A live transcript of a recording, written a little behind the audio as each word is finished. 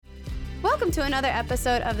Welcome to another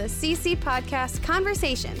episode of the CC Podcast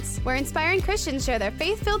Conversations, where inspiring Christians share their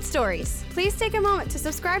faith-filled stories. Please take a moment to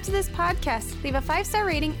subscribe to this podcast, leave a 5-star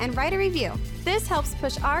rating, and write a review. This helps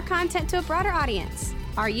push our content to a broader audience.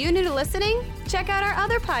 Are you new to listening? Check out our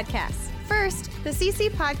other podcasts. First, the CC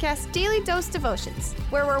Podcast Daily Dose Devotions,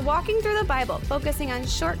 where we're walking through the Bible, focusing on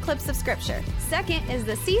short clips of Scripture. Second is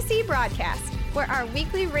the CC Broadcast, where our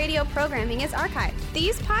weekly radio programming is archived.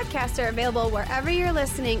 These podcasts are available wherever you're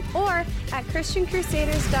listening or at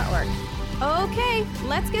ChristianCrusaders.org. Okay,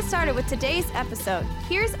 let's get started with today's episode.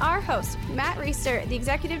 Here's our host, Matt Reister, the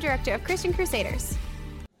Executive Director of Christian Crusaders.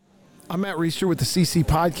 I'm Matt Reister with the CC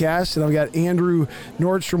Podcast, and I've got Andrew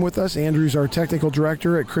Nordstrom with us. Andrew's our Technical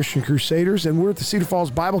Director at Christian Crusaders, and we're at the Cedar Falls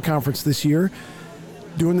Bible Conference this year,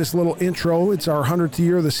 doing this little intro. It's our 100th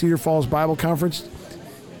year of the Cedar Falls Bible Conference.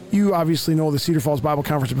 You obviously know the Cedar Falls Bible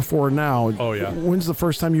Conference before now. Oh, yeah. When's the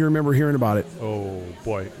first time you remember hearing about it? Oh,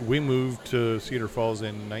 boy. We moved to Cedar Falls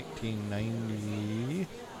in 1990,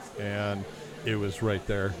 and it was right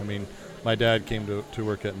there. I mean, my dad came to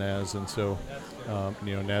work at NAS, and so,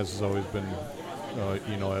 NAS has always been,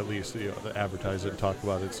 at least advertise it and talk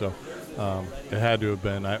about it. So it had to have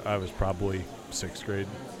been, I was probably 6th grade,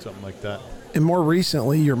 something like that. And more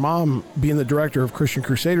recently, your mom, being the director of Christian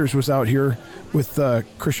Crusaders, was out here with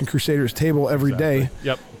Christian Crusaders table every day.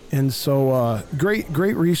 Yep. And so great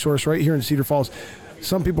resource right here in Cedar Falls.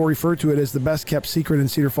 Some people refer to it as the best kept secret in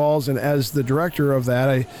Cedar Falls. And as the director of that,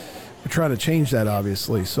 I'm trying to change that,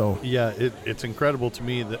 obviously. So yeah, it's incredible to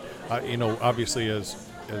me that, obviously as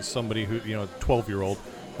somebody who, 12-year-old,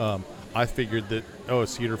 I figured that,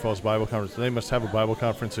 Cedar Falls Bible Conference, they must have a Bible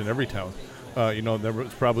conference in every town. There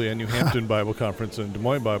was probably a New Hampton Bible Conference and Des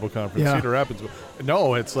Moines Bible Conference, yeah. Cedar Rapids.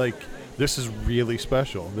 No, it's like, this is really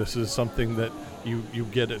special. This is something that you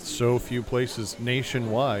get at so few places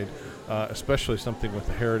nationwide, especially something with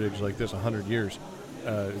a heritage like this, 100 years.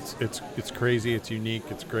 It's crazy, it's unique,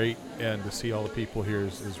 it's great, and to see all the people here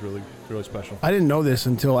is really, really special. I didn't know this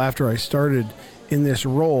until after I started in this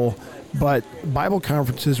role, but Bible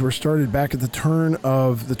conferences were started back at the turn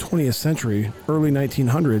of the 20th century, early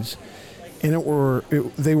 1900s. And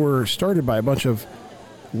they were started by a bunch of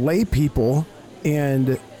lay people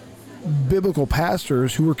and biblical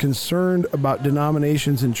pastors who were concerned about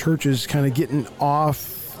denominations and churches kind of getting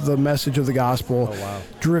off the message of the gospel,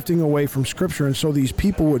 drifting away from Scripture. And so these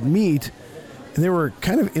people would meet, and they were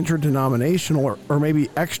kind of interdenominational or maybe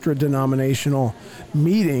extra-denominational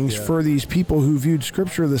meetings for these people who viewed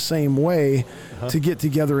Scripture the same way to get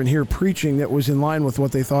together and hear preaching that was in line with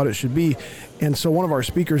what they thought it should be. And so one of our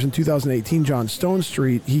speakers in 2018, John Stone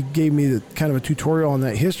Street, he gave me kind of a tutorial on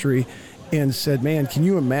that history and said, man, can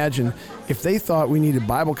you imagine if they thought we needed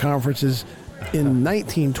Bible conferences in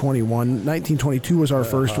 1921, 1922 was our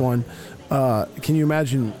first one. Can you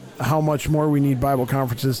imagine how much more we need Bible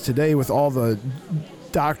conferences today with all the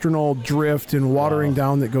doctrinal drift and watering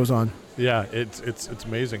down that goes on? Yeah, it's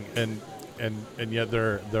amazing, and yet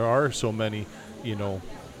there are so many,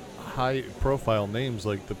 high profile names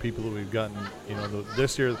like the people that we've gotten,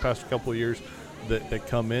 this year, the past couple of years, that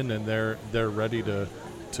come in and they're ready to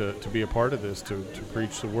be a part of this, to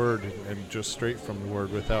preach the word and just straight from the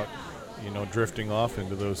word without drifting off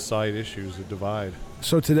into those side issues that divide.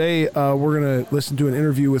 So today we're going to listen to an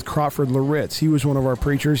interview with Crawford Loritts. He was one of our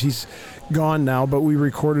preachers. He's gone now, but we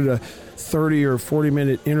recorded a 30 or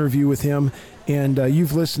 40-minute interview with him, and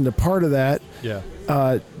you've listened to part of that. Yeah.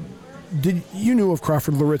 You knew of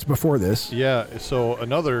Crawford Loritts before this? Yeah, so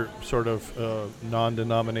another sort of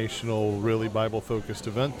non-denominational, really Bible-focused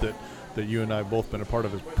event that you and I have both been a part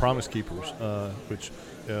of is Promise Keepers, which...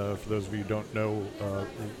 for those of you who don't know,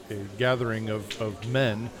 a gathering of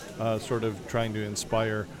men sort of trying to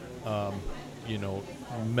inspire,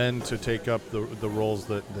 men to take up the roles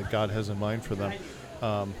that God has in mind for them,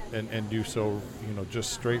 and do so,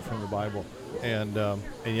 just straight from the Bible. And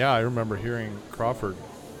I remember hearing Crawford.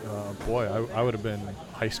 I would have been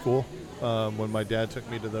high school when my dad took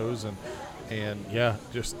me to those,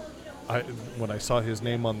 when I saw his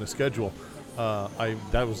name on the schedule.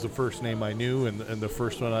 That was the first name I knew, and the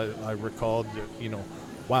first one I recalled.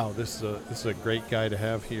 Wow, this is a great guy to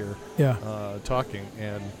have here. Talking,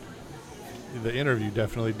 and the interview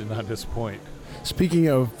definitely did not disappoint. Speaking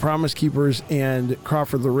of Promise Keepers and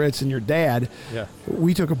Crawford Loritts and your dad,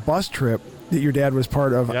 we took a bus trip that your dad was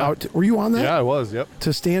part of. Were you on that? Yeah, I was. Yep.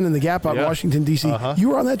 To stand in the Gap out in Washington D.C. You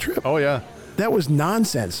were on that trip? Oh yeah. That was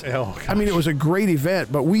nonsense. Oh, I mean, it was a great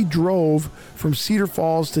event, but we drove from Cedar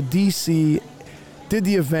Falls to D.C., did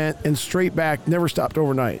the event, and straight back, never stopped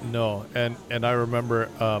overnight. No, and I remember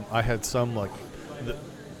I had some,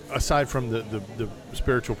 aside from the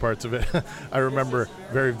spiritual parts of it, I remember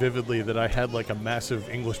very vividly that I had like a massive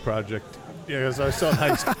English project because I was still in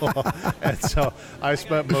high school. And so I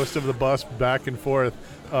spent most of the bus back and forth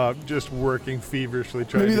just working feverishly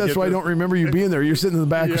trying Maybe to that's why I don't remember you being there. You're sitting in the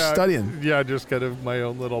back studying. Yeah, just kind of my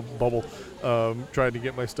own little bubble, trying to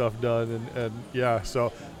get my stuff done. And yeah,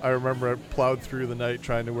 so I remember I plowed through the night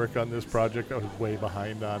trying to work on this project. I was way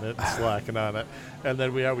behind on it, slacking on it. And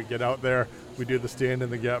then we get out there, we do the stand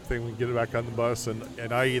in the gap thing, we get it back on the bus,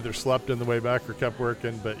 and I either slept in the way back or kept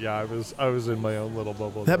working. But yeah, I was in my own little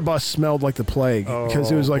bubble. That bus smelled like the plague because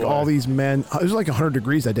it was like all these men. It was like 100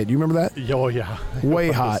 degrees that day. Do you remember that? Oh yeah,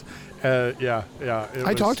 way hot. Yeah.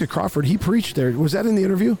 I talked to Crawford. He preached there. Was that in the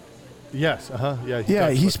interview? Yes.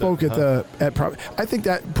 Yeah. He spoke at I think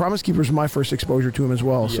that Promise Keeper was my first exposure to him as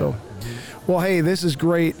well. Yeah. So, well, hey, this is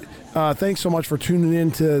great. Thanks so much for tuning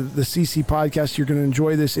in to the CC podcast. You're going to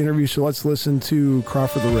enjoy this interview. So let's listen to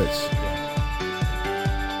Crawford Loritts.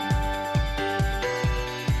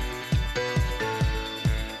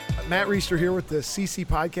 Matt Reister here with the CC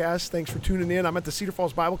podcast. Thanks for tuning in. I'm at the Cedar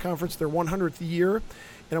Falls Bible Conference, their 100th year,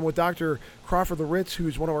 and I'm with Dr. Crawford Loritts,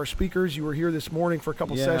 who's one of our speakers. You were here this morning for a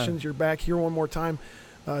couple sessions. You're back here one more time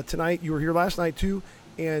tonight. You were here last night too,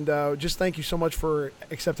 and just thank you so much for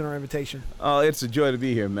accepting our invitation. Oh, it's a joy to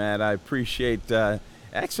be here, Matt. I appreciate.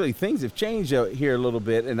 Actually, things have changed out here a little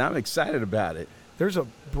bit, and I'm excited about it. There's a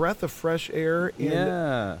breath of fresh air,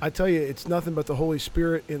 and I tell you, it's nothing but the Holy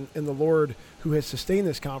Spirit and the Lord who has sustained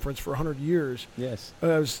this conference for 100 years. Yes.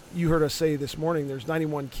 You heard us say this morning, there's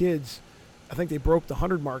 91 kids. I think they broke the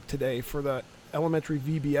 100 mark today for the elementary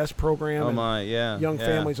VBS program. Oh my, yeah. Young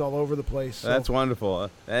families all over the place. So. That's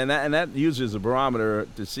wonderful. And that uses a barometer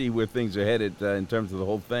to see where things are headed in terms of the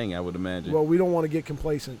whole thing, I would imagine. Well, we don't want to get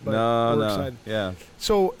complacent, but we're excited. Yeah.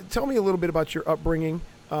 So tell me a little bit about your upbringing.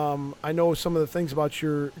 I know some of the things about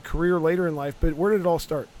your career later in life, but where did it all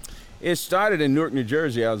start? It started in Newark, New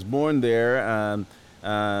Jersey. I was born there.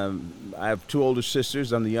 I have two older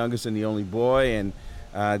sisters. I'm the youngest and the only boy, and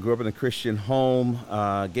I grew up in a Christian home.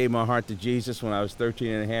 Gave my heart to Jesus when I was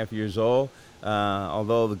 13 and a half years old.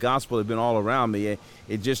 Although the gospel had been all around me,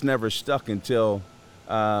 it just never stuck until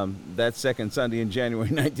that second Sunday in January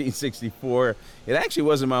 1964. It actually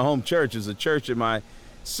wasn't my home church. It was a church that my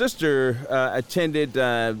sister attended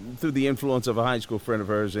through the influence of a high school friend of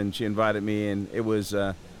hers, and she invited me, and it was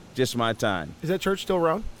just my time. Is that church still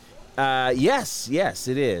around? Yes,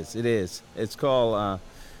 it is. It's called,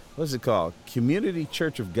 what's it called? Community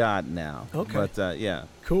Church of God now. Okay. But, yeah.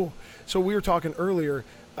 Cool. So we were talking earlier.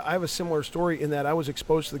 I have a similar story in that I was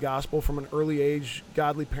exposed to the gospel from an early age,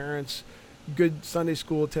 godly parents, good Sunday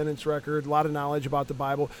school attendance record, a lot of knowledge about the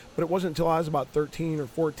Bible. But it wasn't until I was about 13 or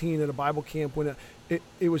 14 at a Bible camp when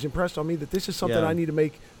it was impressed on me that this is something I need to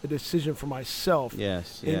make a decision for myself.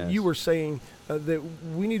 Yes. And you were saying that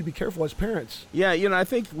we need to be careful as parents. Yeah, I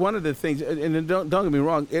think one of the things, and don't get me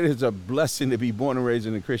wrong, it is a blessing to be born and raised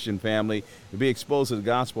in a Christian family, to be exposed to the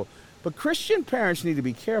gospel. But Christian parents need to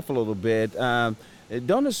be careful a little bit.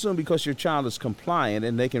 Don't assume because your child is compliant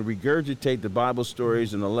and they can regurgitate the Bible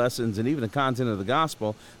stories and the lessons and even the content of the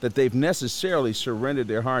gospel that they've necessarily surrendered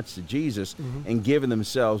their hearts to Jesus and given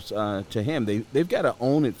themselves to Him. They've got to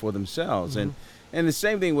own it for themselves. And the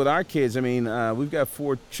same thing with our kids. I mean, we've got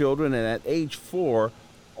 4 children, and at age 4,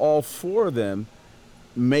 all 4 of them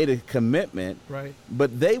made a commitment. Right.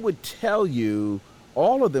 But they would tell you,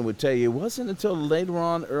 all of them would tell you, it wasn't until later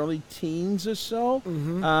on, early teens or so,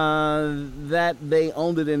 that they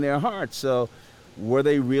owned it in their hearts. So were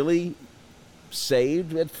they really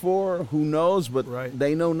saved at 4? Who knows? But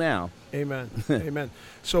they know now. Amen. Amen.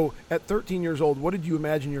 So at 13 years old, what did you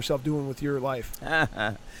imagine yourself doing with your life?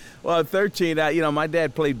 Well, at 13, my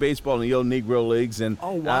dad played baseball in the old Negro Leagues. And,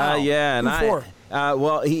 oh, wow. Yeah. And who for?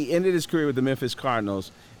 Well, he ended his career with the Memphis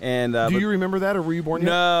Cardinals. And do you remember that, or were you born yet?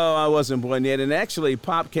 No, I wasn't born yet. And actually,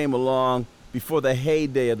 Pop came along before the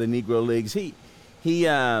heyday of the Negro Leagues. He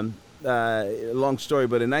long story,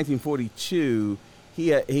 but in 1942,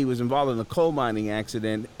 he was involved in a coal mining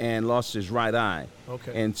accident and lost his right eye.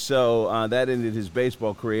 Okay. And so that ended his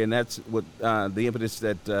baseball career, and that's what the impetus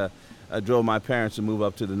that drove my parents to move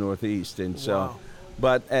up to the Northeast. And so. Wow.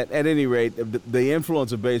 But at any rate, the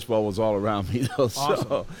influence of baseball was all around me, though.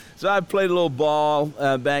 Awesome. So I played a little ball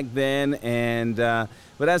back then, and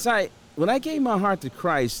but when I gave my heart to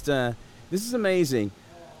Christ, this is amazing.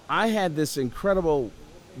 I had this incredible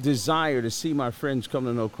desire to see my friends come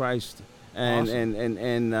to know Christ, and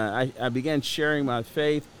awesome. I began sharing my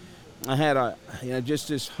faith. I had just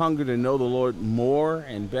this hunger to know the Lord more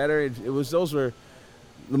and better. Those were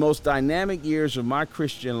the most dynamic years of my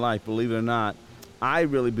Christian life, believe it or not. I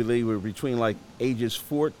really believe were between like ages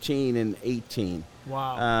 14 and 18.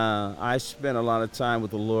 Wow. I spent a lot of time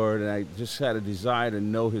with the Lord, and I just had a desire to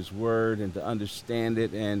know His Word and to understand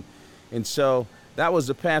it, and so that was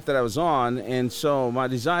the path that I was on, and so my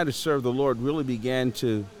desire to serve the Lord really began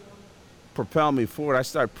to propel me forward. I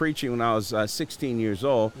started preaching when I was 16 years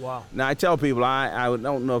old. Wow. Now, I tell people I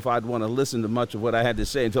don't know if I'd want to listen to much of what I had to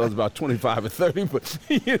say until I was about 25 or 30, but,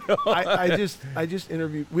 you know. I just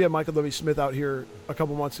interviewed, we had Michael W. Smith out here a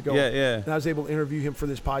couple months ago. Yeah. And I was able to interview him for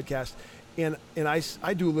this podcast. And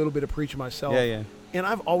I do a little bit of preaching myself. Yeah. And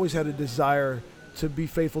I've always had a desire to be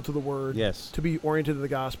faithful to the Word. Yes. To be oriented to the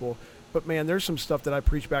gospel. But man, there's some stuff that I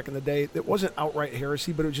preached back in the day that wasn't outright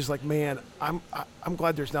heresy, but it was just like, man, I'm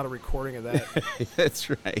glad there's not a recording of that. That's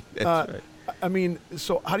right. That's right. I mean,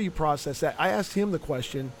 so how do you process that? I asked him the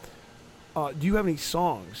question, do you have any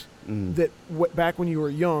songs that back when you were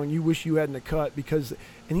young you wish you hadn't cut?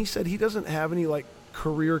 And he said he doesn't have any like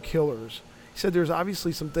career killers. He said there's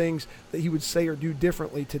obviously some things that he would say or do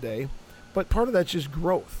differently today, but part of that's just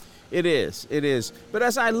growth. It is. But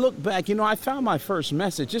as I look back, I found my first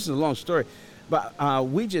message. This is a long story, but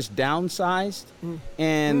we just downsized.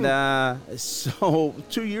 And so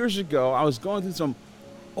 2 years ago, I was going through some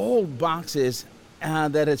old boxes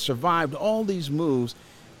that had survived all these moves,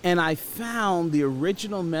 and I found the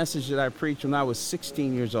original message that I preached when I was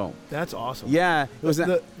 16 years old. That's awesome. Yeah. It was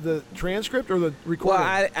the transcript or the recording?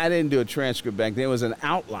 Well, I didn't do a transcript back then. It was an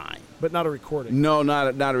outline. But not a recording? No,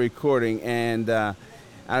 not a recording. And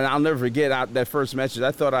I'll never forget that first message.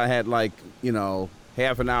 I thought I had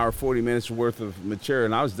half an hour, 40 minutes worth of material,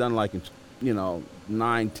 and I was done like in 9-10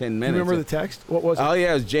 minutes. Do you remember the text? What was it? Oh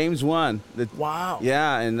yeah, it was James 1. Wow.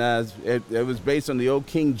 Yeah, and it was based on the old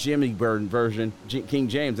King version, King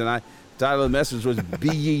James, and the title of the message was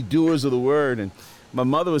 "Be ye doers of the word." And my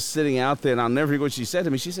mother was sitting out there, and I'll never forget what she said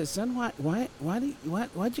to me. She said, "Son,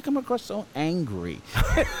 why'd you come across so angry?"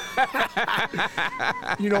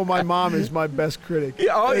 My mom is my best critic.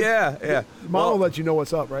 Yeah. Mom will let you know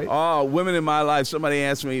what's up, right? Oh, women in my life. Somebody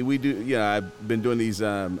asked me. We do. I've been doing these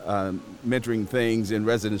mentoring things in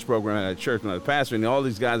residence program at a church when I was pastoring, and all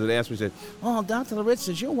these guys would ask me, said, "Oh, Dr. Loritts,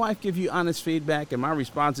 does your wife give you honest feedback?" And my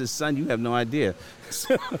response is, "Son, you have no idea."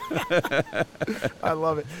 I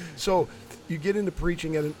love it. So you get into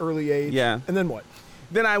preaching at an early age. Yeah. And then what?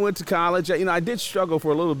 Then I went to college. I did struggle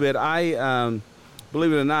for a little bit. I,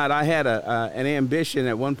 believe it or not, I had an ambition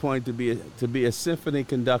at one point to be a symphony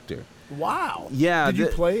conductor. Wow. Yeah. Did you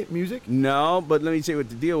play music? No, but let me tell you what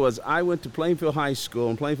the deal was. I went to Plainfield High School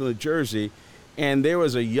in Plainfield, New Jersey, and there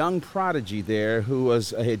was a young prodigy there who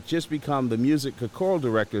had just become the music choral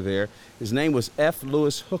director there. His name was F.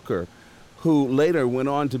 Lewis Hooker, who later went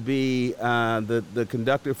on to be the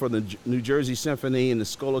conductor for the New Jersey Symphony and the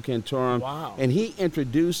Schola Cantorum. Wow. And he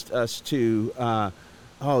introduced us to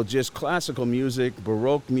just classical music,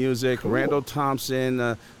 Baroque music, Cool. Randall Thompson,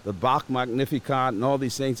 the Bach Magnificat, and all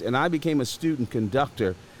these things. And I became a student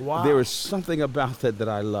conductor. Wow. There was something about that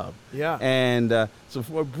I loved. Yeah. And so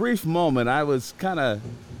for a brief moment, I was kind of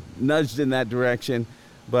nudged in that direction.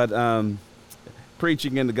 But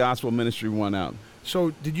preaching in the gospel ministry won out. So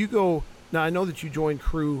did you go... Now, I know that you joined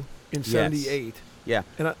Crew in 78. Yeah.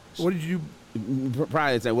 And what did you do?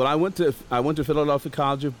 Prior to that, well, I went to Philadelphia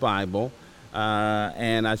College of Bible,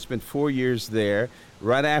 and I spent 4 years there.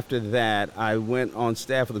 Right after that, I went on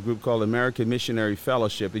staff with a group called American Missionary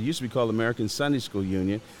Fellowship. It used to be called American Sunday School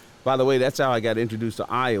Union. By the way, that's how I got introduced to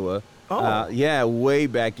Iowa. Oh. Yeah, way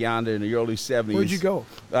back yonder in the early 70s. Where'd you go?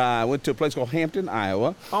 I went to a place called Hampton,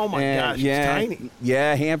 Iowa. Oh, my gosh, it's tiny.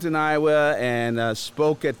 Yeah, Hampton, Iowa, and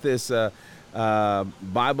spoke at this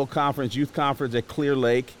Bible conference, youth conference at Clear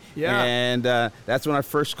Lake. Yeah. And that's when I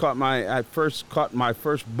first caught my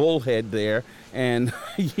first bullhead there. And,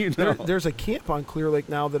 There's a camp on Clear Lake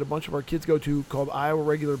now that a bunch of our kids go to called Iowa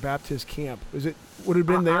Regular Baptist Camp. Would it have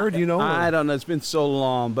been there? Do you know? I don't know. It's been so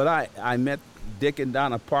long. But I met Dick and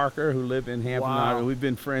Donna Parker, who live in Hampton, Wow. Iowa. We've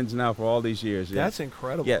been friends now for all these years. Yeah. That's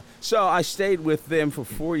incredible. Yeah. So I stayed with them for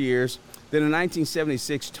 4 years. Then in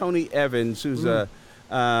 1976, Tony Evans, who's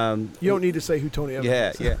you don't need to say who Tony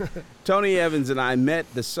Evans is. Yeah. Tony Evans and I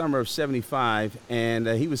met the summer of 75, and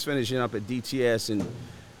he was finishing up at DTS, and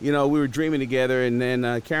we were dreaming together, and then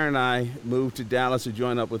Karen and I moved to Dallas to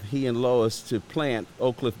join up with he and Lois to plant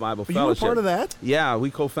Oak Cliff Bible Fellowship. You were part of that? Yeah, we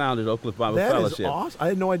co-founded Oak Cliff Bible Fellowship. That is awesome. I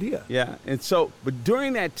had no idea. Yeah, and so, but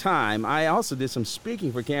during that time, I also did some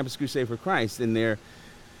speaking for Campus Crusade for Christ in their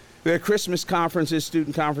Christmas conferences,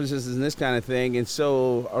 student conferences, and this kind of thing. And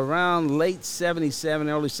so around late 77,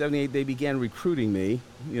 early 78, they began recruiting me,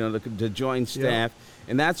 to join staff. Yeah.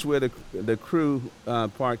 And that's where the crew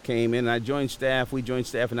part came in. I joined staff. We joined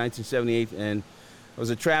staff in 1978, and was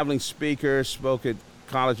a traveling speaker, spoke at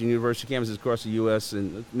college and university campuses across the U.S.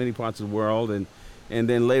 and many parts of the world. And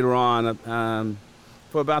then later on,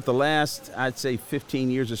 for about the last, I'd say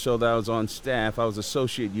 15 years or so that I was on staff, I was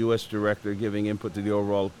associate U.S. director, giving input to the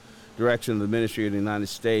overall direction of the ministry of the United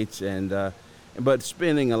States, but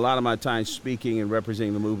spending a lot of my time speaking and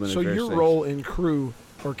representing the movement. So your role in Crew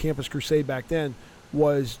or Campus Crusade back then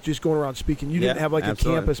was just going around speaking. You didn't have like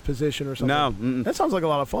absolutely. a campus position or something. No. That sounds like a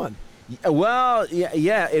lot of fun. Well,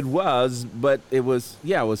 yeah, it was, but it was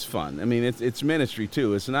fun. I mean, it's ministry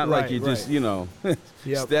too. It's not like you just,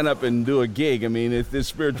 stand up and do a gig. I mean, there's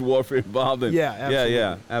spiritual warfare involved.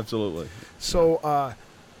 Yeah, absolutely. So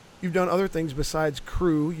you've done other things besides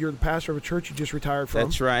Crew. You're the pastor of a church you just retired from.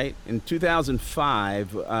 That's right. In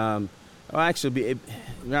 2005, around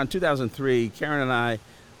 2003, Karen and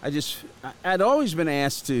I'd always been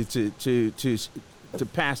asked to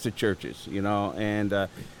pastor churches, and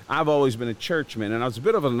I've always been a churchman, and I was a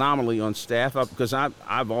bit of an anomaly on staff because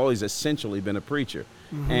I've always essentially been a preacher,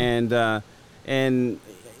 and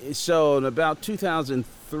so in about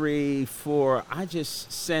 2003-04, I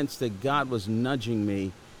just sensed that God was nudging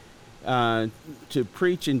me to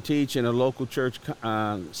preach and teach in a local church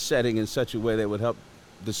setting in such a way that would help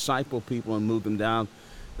disciple people and move them down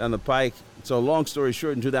the pike. So long story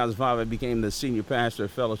short, in 2005, I became the senior pastor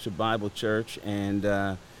of Fellowship Bible Church, and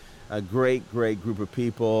a great group of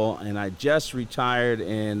people. And I just retired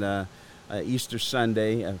in Easter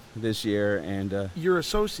Sunday this year. And your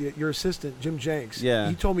assistant, Jim Jenks, yeah,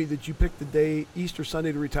 he told me that you picked the day, Easter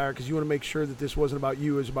Sunday, to retire because you want to make sure that this wasn't about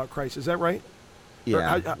you, it was about Christ. Is that right?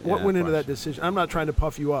 Yeah. What went into that decision? I'm not trying to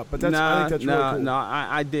puff you up, but I think that's really cool. No,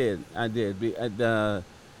 I did.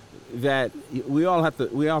 That we all have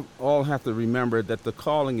to remember that the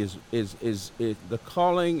calling is the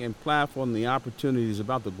calling and platform, the opportunity is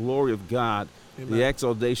about the glory of God, Amen. The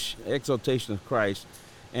exaltation of Christ,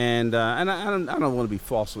 and I don't want to be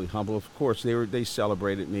falsely humble. Of course, they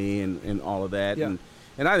celebrated me and all of that, yeah.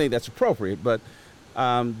 and I think that's appropriate, but.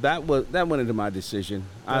 That went into my decision.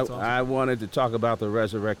 Awesome. I wanted to talk about the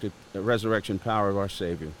resurrection power of our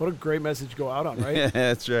Savior. What a great message to go out on, right?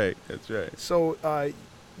 That's right. So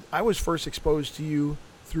I was first exposed to you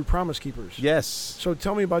through Promise Keepers. Yes. So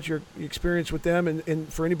tell me about your experience with them,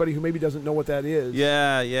 and for anybody who maybe doesn't know what that is.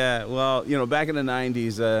 Yeah. Well, back in the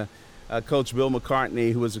 90s, Coach Bill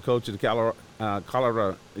McCartney, who was the coach of the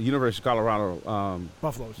University of Colorado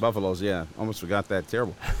Buffaloes, yeah. Almost forgot that.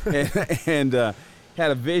 Terrible. and had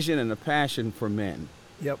a vision and a passion for men.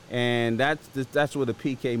 Yep. And that's where the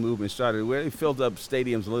PK movement started, where they filled up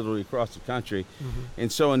stadiums literally across the country. Mm-hmm. And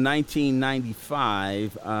so in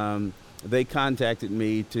 1995, they contacted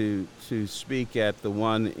me to speak at the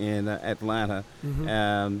one in Atlanta,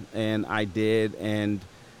 mm-hmm. And I did, and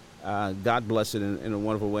God blessed it in a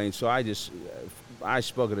wonderful way. And so I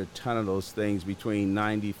spoke at a ton of those things between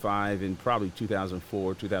 95 and probably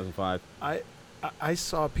 2004, 2005. I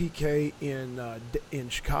saw PK in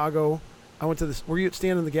Chicago. I went to this. Were you at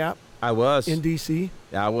Stand in the Gap? I was. In D.C.?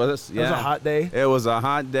 Yeah, I was. Yeah. It was a hot day? It was a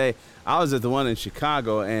hot day. I was at the one in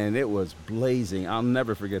Chicago, and it was blazing. I'll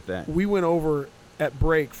never forget that. We went over at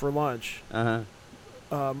break for lunch. Uh-huh.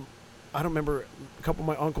 I don't remember, a couple of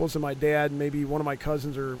my uncles and my dad, maybe one of my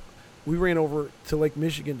cousins, we ran over to Lake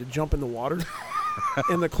Michigan to jump in the water.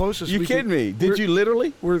 And the closest You kidding me? Did you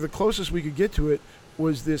literally? Where the closest we could get to it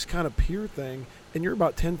was this kind of pier thing, and you're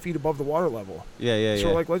about 10 feet above the water level. Yeah. So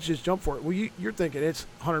we're like, let's just jump for it. Well, you're thinking it's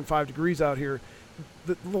 105 degrees out here.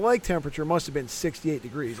 The lake temperature must have been 68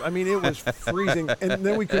 degrees. I mean, it was freezing, and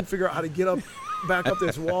then we couldn't figure out how to get back up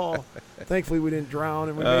this wall. Thankfully, we didn't drown,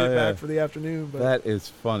 and we made it back for the afternoon. But that is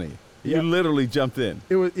funny. Yeah. You literally jumped in.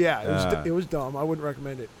 It was it was dumb. I wouldn't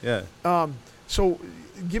recommend it. Yeah. So,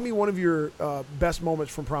 give me one of your best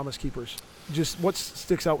moments from Promise Keepers. Just what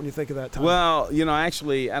sticks out when you think of that time? Well,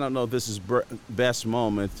 actually, I don't know if this is best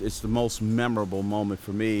moment. It's the most memorable moment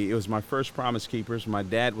for me. It was my first Promise Keepers. My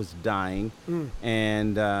dad was dying,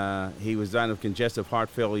 and he was dying of congestive heart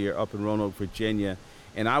failure up in Roanoke, Virginia,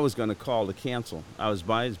 and I was going to call to cancel. I was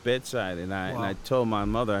by his bedside, and I told my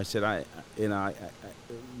mother, I said,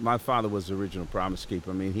 my father was the original Promise Keeper.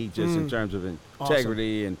 I mean, he just, in terms of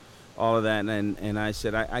integrity and all of that, and I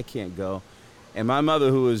said, I can't go. And my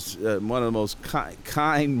mother, who was one of the most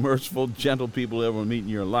kind, merciful, gentle people you'll ever meet in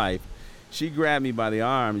your life, she grabbed me by the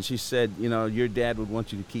arm and she said, your dad would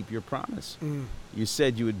want you to keep your promise. You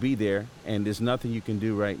said you would be there, and there's nothing you can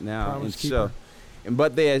do right now. Promise keeper.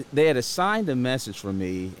 But they had assigned a message for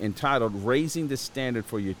me entitled "Raising the Standard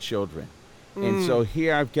for Your Children," and so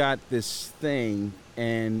here I've got this thing,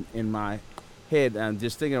 and in my head, I'm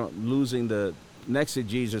just thinking of losing the next to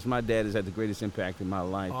Jesus. My dad has had the greatest impact in my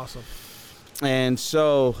life. Awesome. And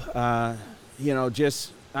so, I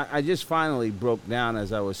just finally broke down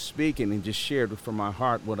as I was speaking and just shared from my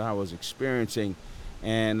heart what I was experiencing,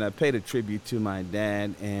 and paid a tribute to my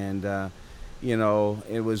dad. And,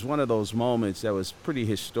 it was one of those moments that was pretty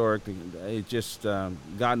historic. It just,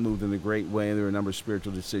 God moved in a great way. There were a number of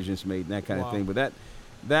spiritual decisions made and that kind of thing. But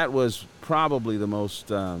that was probably the most,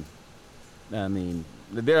 there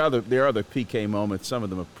are other PK moments. Some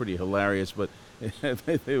of them are pretty hilarious, but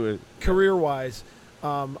they were. Career-wise,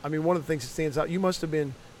 one of the things that stands out, you must have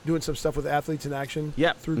been doing some stuff with Athletes in Action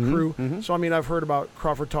through Crew. Mm-hmm. So, I've heard about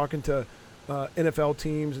Crawford talking to NFL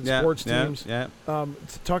teams and sports teams. To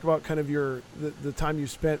talk about kind of the time you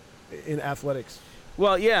spent in athletics.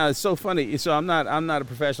 Well, yeah, it's so funny. So I'm not a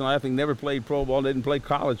professional athlete, never played pro ball, didn't play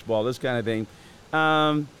college ball, this kind of thing.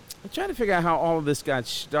 I'm trying to figure out how all of this got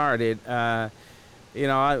started. My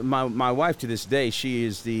wife to this day, she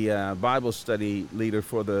is the Bible study leader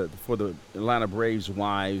for the Atlanta Braves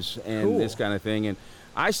wives and this kind of thing. And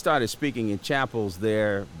I started speaking in chapels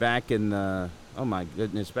there back in back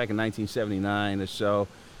in 1979 or so.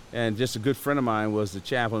 And just a good friend of mine was the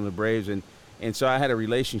chaplain of the Braves, and so I had a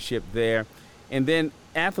relationship there. And then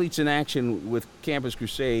Athletes in Action with Campus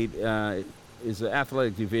Crusade is the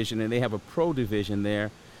athletic division, and they have a pro division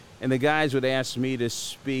there. And the guys would ask me to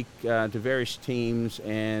speak to various teams,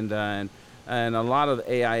 and a lot of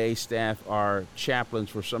the AIA staff are chaplains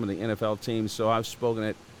for some of the NFL teams. So I've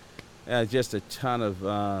spoken at just a ton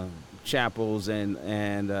of chapels and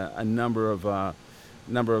a number of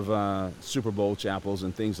Super Bowl chapels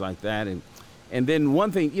and things like that. And then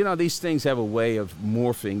one thing, these things have a way of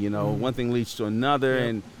morphing. One thing leads to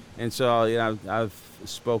another, and so I've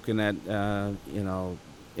spoken at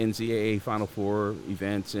NCAA Final Four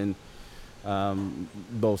events and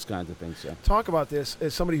those kinds of things. Yeah. Talk about this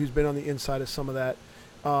as somebody who's been on the inside of some of that.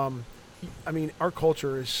 Our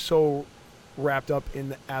culture is so wrapped up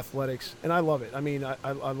in athletics, and I love it.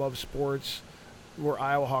 I love sports. We're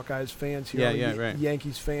Iowa Hawkeyes fans here. Right.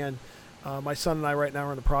 Yankees fan. My son and I right now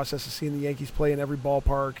are in the process of seeing the Yankees play in every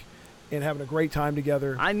ballpark and having a great time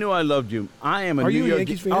together. I knew I loved you. I am a Are New you York a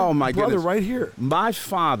Yankees fan? Oh my brother, goodness! Right here. My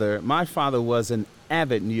father was an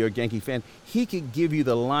avid New York Yankee fan. He could give you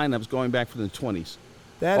the lineups going back from the 20s,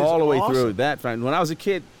 all the way through that. When I was a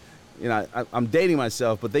kid, I'm dating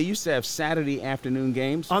myself, but they used to have Saturday afternoon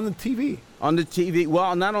games on the TV. On the TV.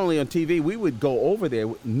 Well, not only on TV, we would go over there.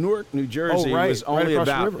 Newark, New Jersey was only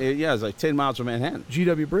about it was like 10 miles from Manhattan.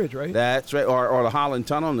 GW Bridge, right? That's right, or the Holland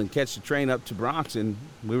Tunnel, and then catch the train up to Bronx, and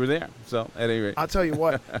we were there. So at any rate, I'll tell you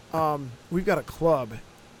what, we've got a club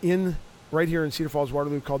right here in Cedar Falls,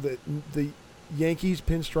 Waterloo, called the Yankees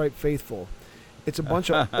Pinstripe Faithful. It's a bunch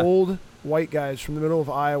of old white guys from the middle of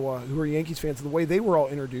Iowa who are Yankees fans. And the way they were all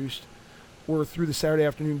introduced were through the Saturday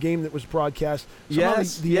afternoon game that was broadcast. Somehow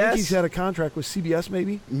the Yankees had a contract with CBS,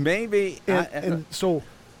 maybe? Maybe. And so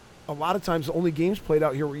a lot of times the only games played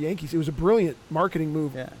out here were Yankees. It was a brilliant marketing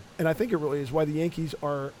move. Yeah. And I think it really is why the Yankees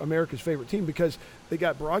are America's favorite team, because they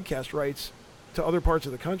got broadcast rights to other parts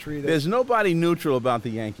of the country. There's nobody neutral about the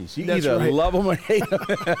Yankees. You either love them or hate them.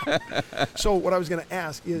 So what I was going to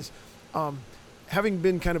ask is, having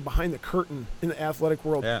been kind of behind the curtain in the athletic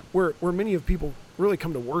world, where many of people really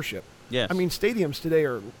come to worship. Yes. Stadiums today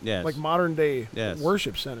are like modern-day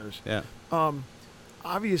worship centers. Yeah.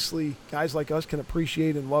 Obviously, guys like us can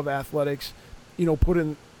appreciate and love athletics, put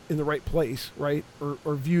in the right place, right,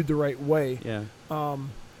 or viewed the right way. Yeah.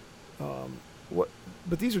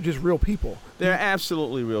 But these are just real people. They're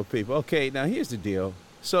absolutely real people. Okay, now here's the deal.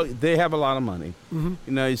 So they have a lot of money.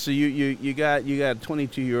 Mm-hmm. So you got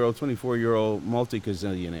 22-year-old, 24-year-old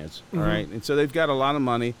multi-gazillionaires, all right? And so they've got a lot of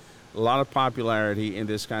money, a lot of popularity in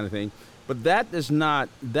this kind of thing. But that does not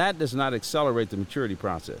accelerate the maturity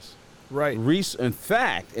process. Right. In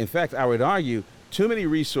fact, I would argue too many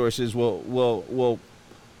resources will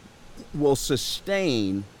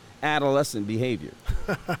sustain adolescent behavior.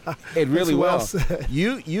 It really will. Said.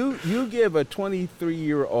 You give a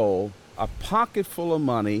 23-year-old a pocket full of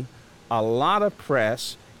money, a lot of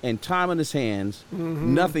press, and time on his hands,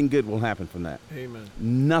 nothing good will happen from that. Amen.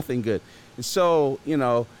 Nothing good. And so,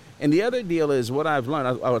 and the other deal is what I've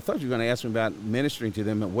learned. I thought you were going to ask me about ministering to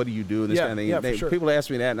them and what do you do and this kind of thing. For sure. People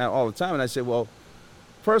ask me that now all the time, and I say, well,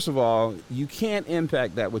 first of all, you can't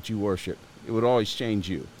impact that which you worship. It would always change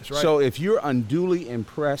you. That's right. So if you're unduly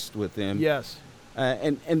impressed with them, yes.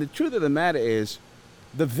 And the truth of the matter is,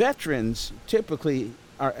 the veterans typically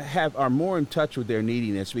are more in touch with their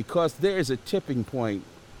neediness, because there is a tipping point.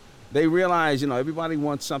 They realize, everybody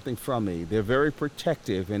wants something from me. They're very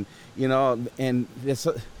protective, and and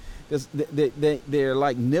they're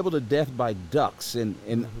like nibbled to death by ducks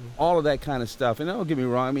and all of that kind of stuff. And don't get me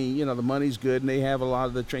wrong, I mean, the money's good and they have a lot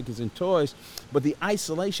of the trinkets and toys, but the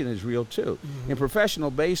isolation is real too. In professional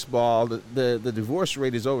baseball, the divorce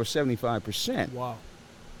rate is over 75%. Wow.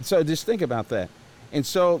 So just think about that. And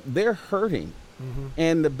so they're hurting.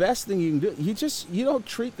 And the best thing you can do, you don't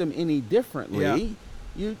treat them any differently.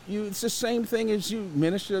 Yeah. It's the same thing as you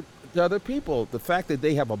minister to other people. The fact that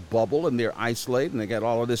they have a bubble and they're isolated and they got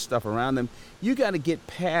all of this stuff around them, you got to get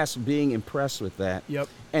past being impressed with that. Yep.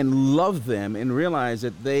 And love them and realize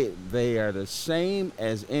that they are the same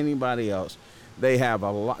as anybody else. They have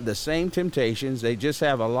the same temptations. They just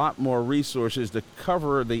have a lot more resources to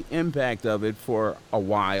cover the impact of it for a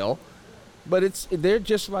while. But they're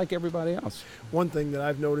just like everybody else. One thing that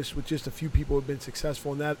I've noticed with just a few people who have been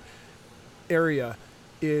successful in that area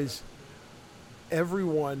is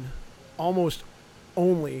everyone almost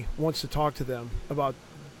only wants to talk to them about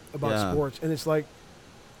sports, and it's like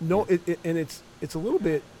it's a little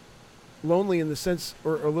bit lonely in the sense,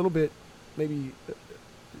 or a little bit maybe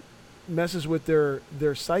messes with their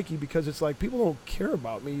psyche, because it's like people don't care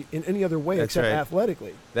about me in any other way except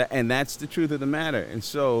athletically. And that's the truth of the matter. And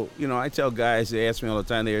so, I tell guys, they ask me all the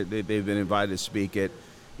time, they've been invited to speak at,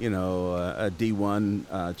 a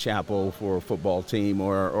D1 chapel for a football team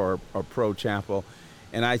or a pro chapel.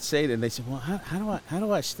 And I'd say to them, they say, well, how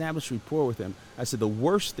do I establish rapport with them? I said, the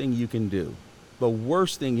worst thing you can do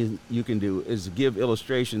is give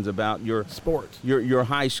illustrations about your sports, your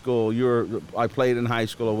high school, I played in high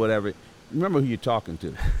school or whatever. Remember who you're talking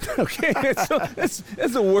to. Okay, so that's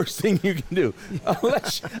the worst thing you can do.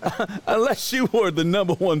 Unless you were the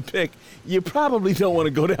number one pick, you probably don't want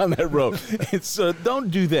to go down that road. And so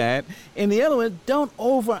don't do that. And the other one, don't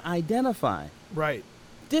over-identify. Right.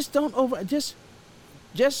 Just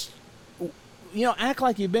act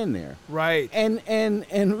like you've been there. Right.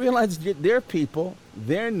 And realize their people,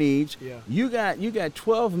 their needs. Yeah. You got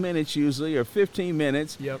 12 minutes usually, or 15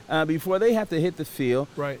 minutes. Yep. Before they have to hit the field.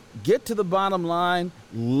 Right. Get to the bottom line,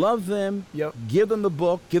 love them. Yep. Give them the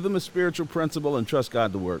book, give them a spiritual principle, and trust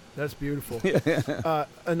God to work. That's beautiful.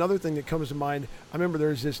 Another thing that comes to mind, I remember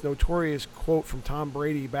there's this notorious quote from Tom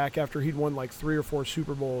Brady back after he'd won like 3 or 4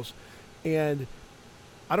 Super Bowls, and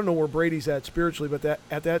I don't know where Brady's at spiritually, but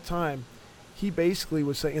at that time, he basically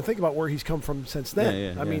was saying, and think about where he's come from since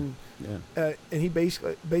then. And he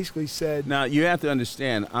basically said. Now you have to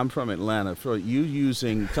understand, I'm from Atlanta. So you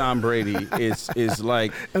using Tom Brady is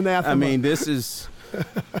like anathema. I mean, this.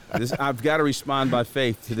 I've got to respond by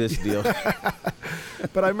faith to this deal.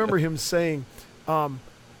 But I remember him saying,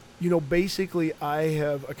 basically, I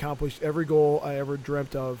have accomplished every goal I ever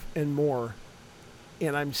dreamt of and more,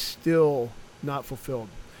 and I'm still not fulfilled.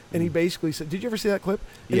 And he basically said, did you ever see that clip?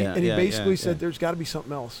 And he basically said, there's got to be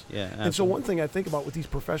something else. Yeah, absolutely. And so one thing I think about with these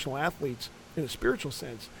professional athletes in a spiritual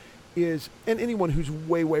sense is, and anyone who's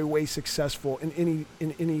way, way, way successful in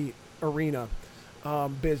any arena,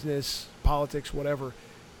 business, politics, whatever,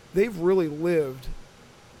 they've really lived,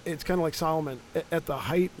 it's kind of like Solomon, at the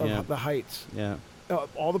height of the heights. Yeah.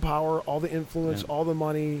 All the power, all the influence, all the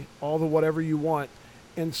money, all the whatever you want.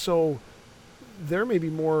 And so they're maybe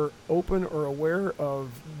more open or aware of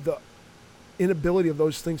the inability of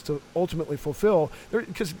those things to ultimately fulfill.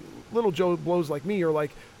 Because little Joe Blows like me are like,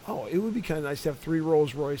 oh, it would be kind of nice to have 3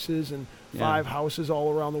 Rolls Royces and 5 houses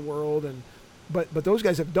all around the world. But those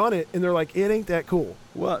guys have done it, and they're like, it ain't that cool.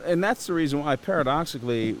 Well, and that's the reason why,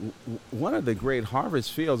 paradoxically, one of the great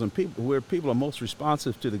harvest fields and where people are most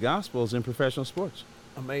responsive to the gospel is in professional sports.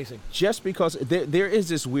 Amazing. Just because there is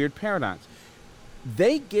this weird paradox.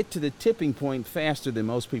 They get to the tipping point faster than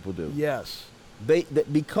most people do. Yes.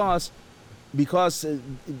 Because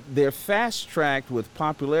they're fast-tracked with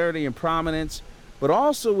popularity and prominence, but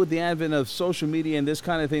also with the advent of social media and this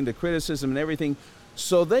kind of thing, the criticism and everything.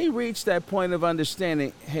 So they reach that point of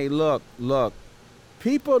understanding, hey, look,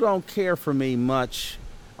 people don't care for me much,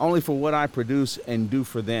 only for what I produce and do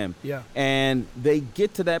for them. Yeah. And they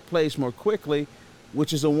get to that place more quickly,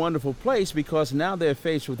 which is a wonderful place because now they're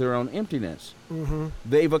faced with their own emptiness. Mm-hmm.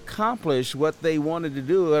 They've accomplished what they wanted to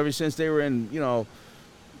do ever since they were in,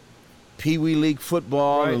 Pee Wee League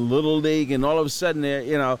football and Little League, and all of a sudden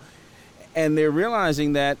they're, and they're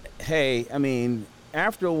realizing that, hey, I mean,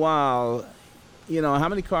 after a while, how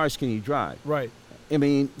many cars can you drive? Right. I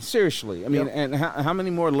mean, seriously. I mean, and how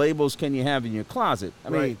many more labels can you have in your closet? I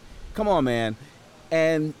mean, come on, man.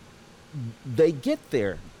 And they get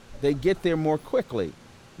there. They get there more quickly.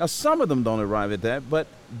 Now, some of them don't arrive at that, but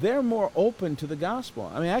they're more open to the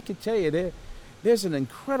gospel. I mean, I can tell you there's an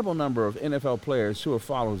incredible number of NFL players who are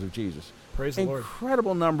followers of Jesus. Praise the Lord.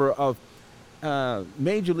 Incredible number of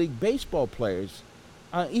Major League Baseball players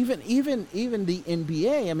Even the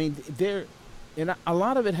NBA. I mean, and a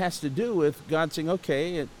lot of it has to do with God saying,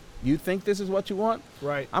 okay, you think this is what you want?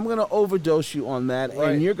 Right. I'm going to overdose you on that, Right.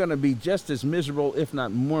 and you're going to be just as miserable, if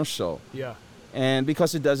not more so. Yeah. And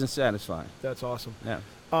because it doesn't satisfy. That's awesome. Yeah.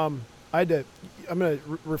 I'm going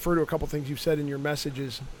to refer to a couple things you've said in your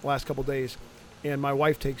messages the last couple days, and my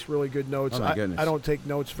wife takes really good notes. Oh, my goodness. I don't take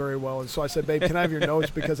notes very well, and so I said, babe, can I have your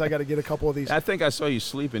notes because I got to get a couple of these. I think I saw you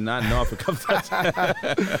sleeping, nodding off a couple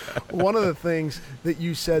times. One of the things that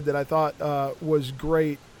you said that I thought was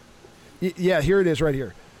great, yeah, here it is right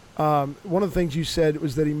here. One of the things you said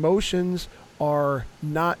was that emotions are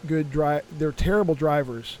not good they're terrible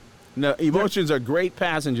drivers. No, emotions are great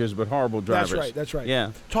passengers, but horrible drivers. That's right.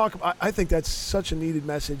 Yeah. I think that's such a needed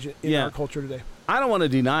message in our culture today. I don't want to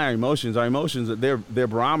deny our emotions. Our emotions, they're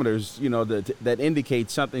barometers, that indicate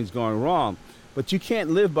something's going wrong. But you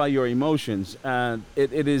can't live by your emotions.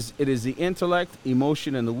 It is the intellect,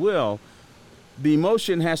 emotion, and the will. The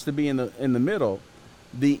emotion has to be in the middle.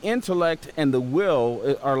 The intellect and the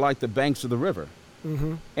will are like the banks of the river.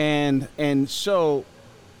 Mm-hmm. And so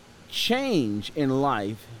change in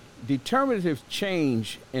life, determinative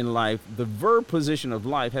change in life, the verb position of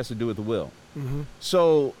life has to do with the will. Mm-hmm.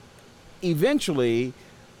 So eventually,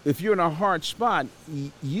 if you're in a hard spot,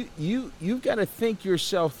 you've got to think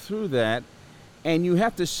yourself through that, and you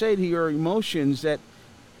have to say to your emotions that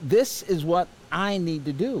this is what I need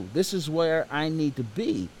to do. This is where I need to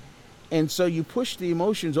be. And so you push the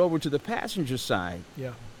emotions over to the passenger side.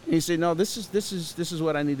 Yeah. And you say, no, this is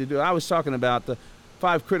what I need to do. I was talking about the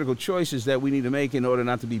 5 critical choices that we need to make in order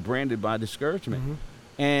not to be branded by discouragement. Mm-hmm.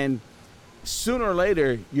 And sooner or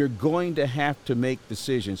later, you're going to have to make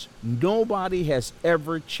decisions. Nobody has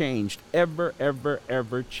ever changed,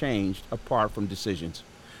 ever changed apart from decisions.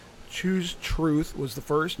 Choose truth was the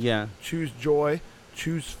first. Yeah. Choose joy.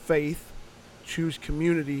 Choose faith. Choose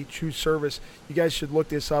community. Choose service. You guys should look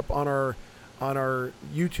this up on our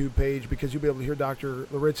YouTube page because you'll be able to hear Dr.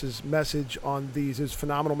 Loritts' message on these. It's a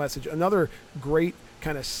phenomenal message. Another great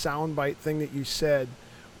kind of soundbite thing that you said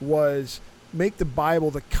was make the Bible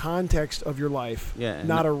the context of your life,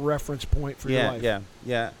 not a reference point for your life.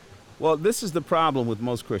 Yeah. Well, this is the problem with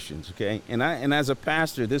most Christians, okay? And as a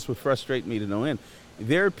pastor, this would frustrate me to no end.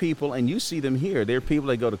 There are people, and you see them here, there are people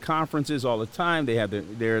that go to conferences all the time. They have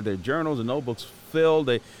their journals and notebooks filled.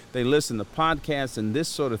 They listen to podcasts and this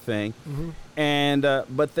sort of thing. Mm-hmm. And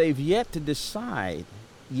but they've yet to decide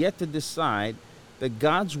that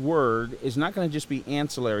God's word is not going to just be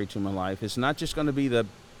ancillary to my life. It's not just going to be the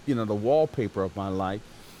wallpaper of my life,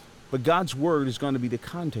 but God's word is going to be the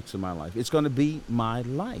context of my life. It's going to be my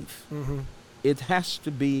life. Mm-hmm. It has to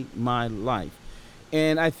be my life.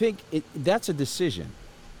 And I think that's a decision.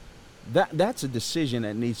 That's a decision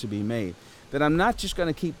that needs to be made. That I'm not just going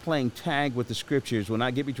to keep playing tag with the scriptures when I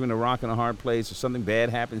get between a rock and a hard place or something bad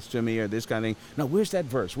happens to me or this kind of thing. No, where's that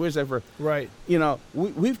verse? Where's that verse? Right.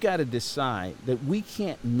 We've got to decide that we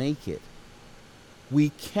can't make it.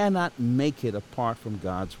 We cannot make it apart from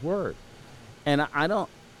God's word. And I don't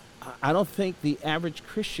think the average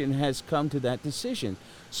Christian has come to that decision.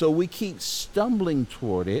 So we keep stumbling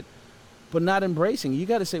toward it, but not embracing. You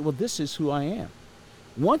got to say, well, this is who I am.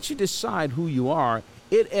 Once you decide who you are,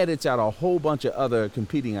 it edits out a whole bunch of other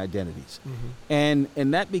competing identities. Mm-hmm.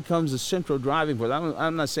 And that becomes a central driving force.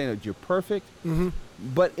 I'm not saying that you're perfect, mm-hmm.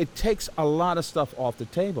 but it takes a lot of stuff off the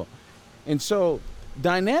table. And so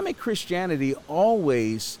dynamic Christianity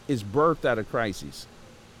always is birthed out of crises.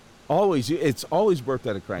 It's always birthed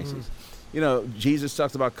out of crises. Mm. Jesus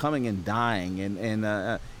talks about coming and dying, and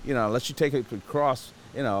unless you take a cross,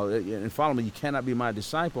 and follow me, you cannot be my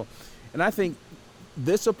disciple. And I think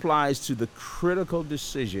this applies to the critical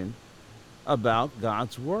decision about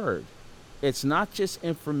God's word. It's not just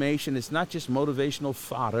information. It's not just motivational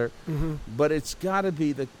fodder, mm-hmm. but it's got to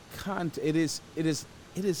be the it is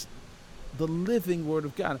the living word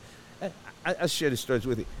of God. I share this story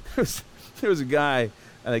with you. There was a guy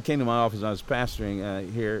that came to my office when I was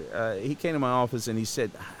pastoring here. He came to my office and he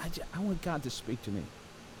said, I want God to speak to me.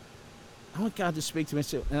 I want God to speak to me.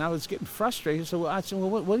 And I was getting frustrated. So I said, well,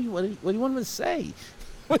 what do you want me to say?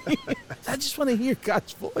 I just want to hear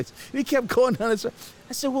God's voice. And he kept going on. I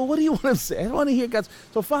said, well, what do you want to say? I don't want to hear God's.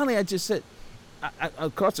 So finally I just said,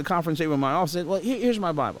 across the conference table in my office, I said, well, here's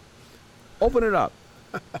my Bible. Open it up.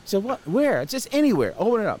 I said, what? Where? Just anywhere.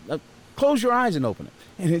 Open it up. Close your eyes and open it.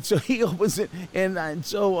 And so he opens it. And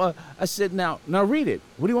so I said, now read it.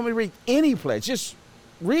 What do you want me to read? Any place. Just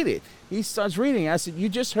read it. He starts reading. I said, you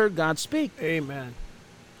just heard God speak. Amen.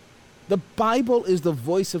 The Bible is the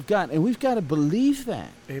voice of God, and we've got to believe that.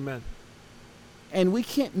 Amen. And we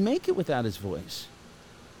can't make it without his voice.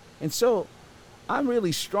 And so I'm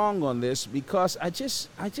really strong on this because I just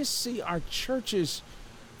see our churches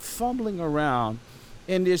fumbling around,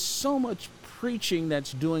 and there's so much preaching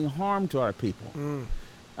that's doing harm to our people.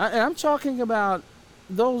 I'm talking about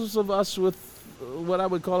those of us with what I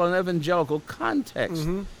would call an evangelical context.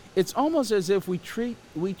 It's almost as if we treat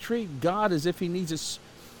God as if he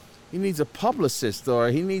needs a publicist, or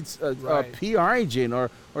he needs a PR agent, or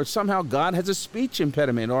somehow God has a speech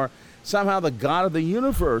impediment, or somehow the God of the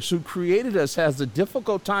universe who created us has a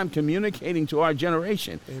difficult time communicating to our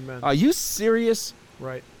generation. Amen. Are you serious?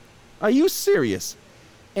 Right. Are you serious?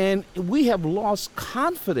 And we have lost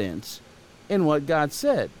confidence in what God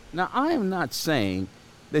said. Now, I am not saying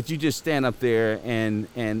that you just stand up there and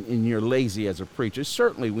you're lazy as a preacher.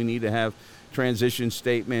 Certainly we need to have transition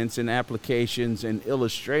statements and applications and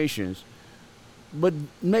illustrations. But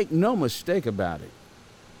make no mistake about it.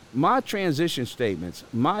 My transition statements,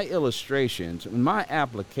 my illustrations, my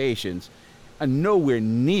applications are nowhere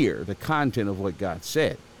near the content of what God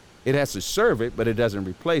said. It has to serve it, but it doesn't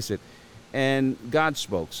replace it. And God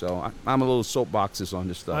spoke, so I'm a little soapboxes on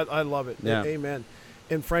this stuff. I love it. Yeah. Amen.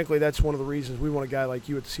 And frankly, that's one of the reasons we want a guy like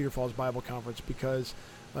you at the Cedar Falls Bible Conference, because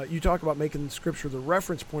you talk about making Scripture the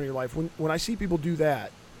reference point of your life. When I see people do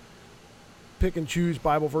that, pick and choose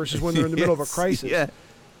Bible verses when they're in the middle of a crisis,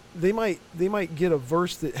 they might get a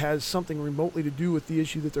verse that has something remotely to do with the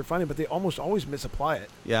issue that they're finding, but they almost always misapply it.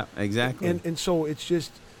 Yeah, exactly. And so it's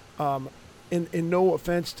just, in no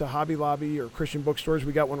offense to Hobby Lobby or Christian bookstores,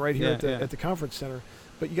 we got one right here at the conference center,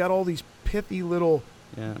 but you got all these pithy little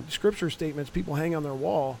Scripture statements people hang on their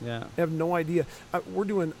wall. Yeah. They have no idea. We're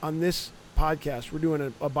doing on this podcast, we're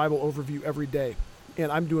doing a Bible overview every day,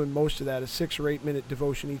 and I'm doing most of that, a 6 or 8 minute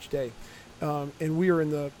devotion each day. And we are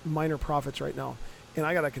in the Minor Prophets right now. And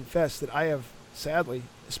I got to confess that I have, sadly,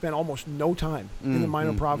 spent almost no time in the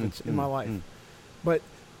Minor Prophets in my life. But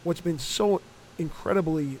what's been so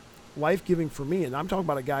incredibly life-giving for me, and I'm talking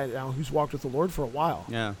about a guy now who's walked with the Lord for a while,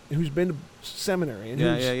 and who's been to seminary, and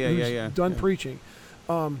who's done preaching.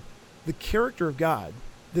 The character of God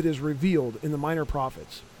that is revealed in the Minor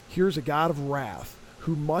Prophets. Here's a God of wrath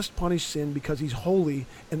who must punish sin because he's holy,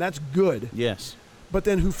 and that's good. Yes. But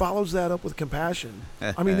then who follows that up with compassion?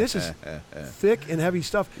 I mean, this is thick and heavy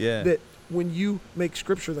stuff that when you make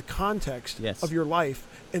Scripture the context of your life,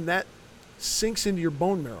 and that sinks into your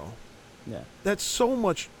bone marrow, that's so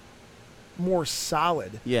much more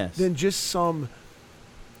solid than just some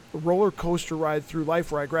roller coaster ride through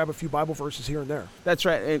life where I grab a few Bible verses here and there. That's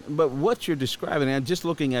right. But what you're describing, and just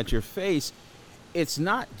looking at your face, it's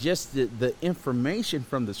not just the information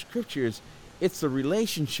from the Scriptures, it's the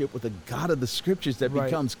relationship with the God of the Scriptures that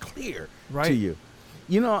becomes clear to you.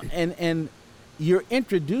 You know, and you're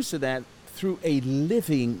introduced to that through a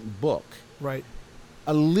living book. Right.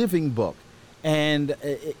 A living book. And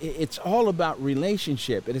it's all about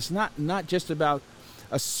relationship. And it's not just about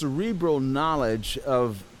a cerebral knowledge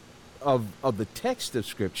of the text of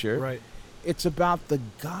Scripture. Right. It's about the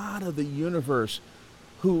God of the universe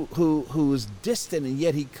who is distant, and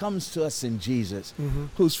yet he comes to us in Jesus,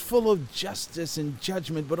 who's full of justice and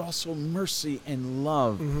judgment, but also mercy and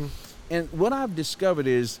love. And what I've discovered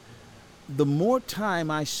is the more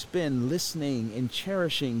time I spend listening and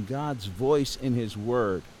cherishing God's voice in his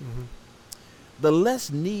word, the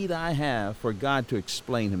less need I have for God to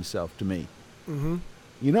explain himself to me. You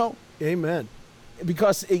know? Amen.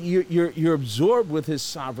 Because you're absorbed with his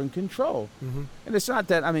sovereign control. And it's not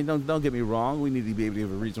that, I mean, don't get me wrong, we need to be able to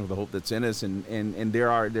have a reason for the hope that's in us, and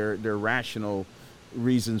there are rational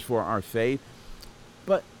reasons for our faith.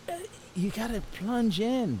 But you got to plunge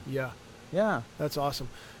in. Yeah. That's awesome.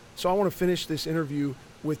 So I want to finish this interview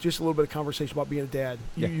with just a little bit of conversation about being a dad.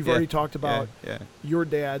 You've already talked about your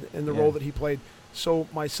dad and the role that he played. So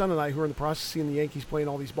my son and I, who are in the process of seeing the Yankees play in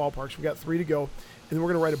all these ballparks, we got 3 to go, and then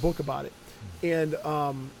we're going to write a book about it. And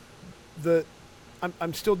I'm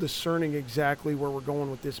still discerning exactly where we're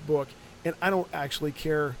going with this book, and I don't actually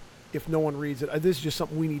care if no one reads it. This is just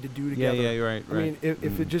something we need to do together. You're right. I mean,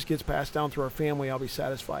 if it just gets passed down through our family, I'll be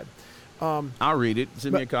satisfied. I'll read it.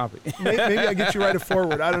 Send me a copy. maybe I'll get you right a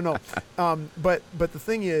forward. I don't know. But the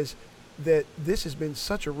thing is that this has been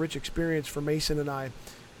such a rich experience for Mason and I,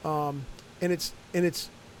 and it's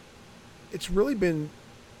really been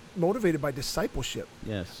motivated by discipleship.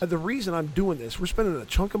 Yes. The reason I'm doing this, we're spending a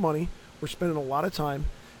chunk of money, we're spending a lot of time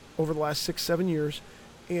over the last 6-7 years,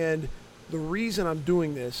 and the reason I'm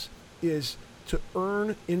doing this is to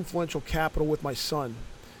earn influential capital with my son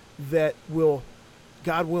that will,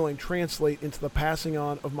 God willing, translate into the passing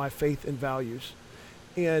on of my faith and values.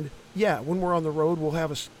 And yeah, when we're on the road, we'll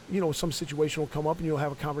have some situation will come up and you'll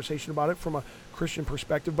have a conversation about it from a Christian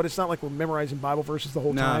perspective, but it's not like we're memorizing Bible verses the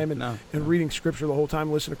whole time and reading scripture the whole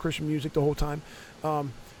time, listening to Christian music the whole time.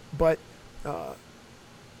 But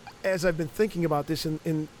as I've been thinking about this,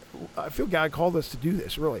 and I feel God called us to do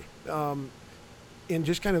this, really, and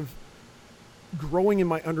just kind of growing in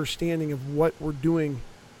my understanding of what we're doing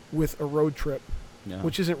with a road trip,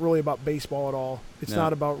 which isn't really about baseball at all. It's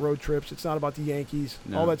not about road trips. It's not about the Yankees.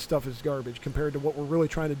 All that stuff is garbage compared to what we're really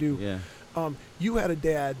trying to do. Yeah. You had a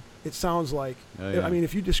dad, it sounds like. Oh, I mean,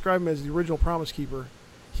 if you describe him as the original Promise Keeper,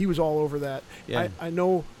 he was all over that. Yeah. I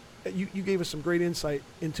know you gave us some great insight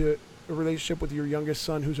into a relationship with your youngest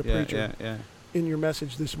son who's a preacher in your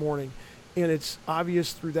message this morning. And it's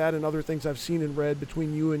obvious through that and other things I've seen and read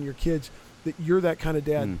between you and your kids that you're that kind of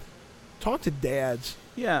dad. Talk to dads.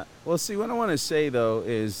 Yeah. Well, see, what I want to say, though,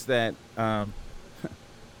 is that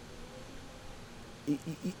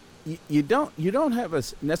you don't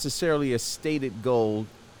have necessarily a stated goal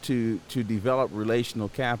to develop relational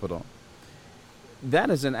capital. That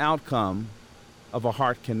is an outcome of a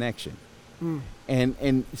heart connection.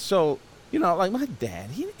 And so, like my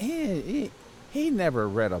dad, he never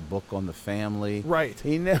read a book on the family. Right.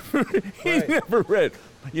 He never never read,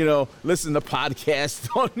 listen to podcasts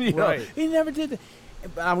on, Right. He never did that.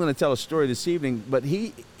 I'm going to tell a story this evening, but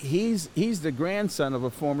he's the grandson of a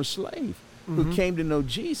former slave who came to know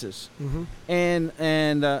Jesus.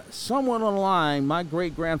 And someone online, my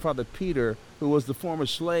great-grandfather Peter, who was the former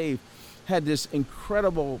slave, had this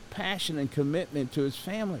incredible passion and commitment to his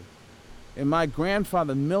family. And my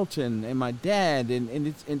grandfather Milton and my dad,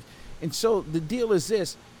 and so the deal is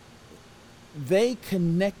this: they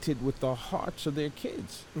connected with the hearts of their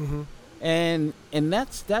kids, and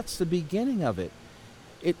that's the beginning of it.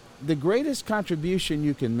 The greatest contribution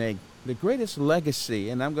you can make, the greatest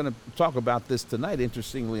legacy, and I'm going to talk about this tonight,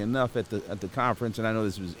 interestingly enough, at the conference, and I know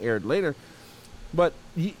this was aired later, but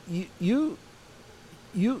you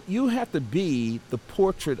have to be the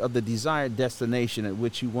portrait of the desired destination at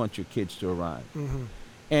which you want your kids to arrive.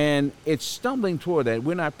 And it's stumbling toward that.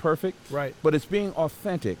 We're not perfect, right? But it's being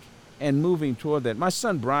authentic and moving toward that. My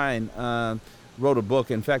son Brian wrote a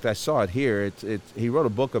book. In fact, I saw it here. He wrote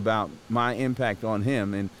a book about my impact on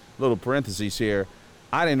him. And little parentheses here,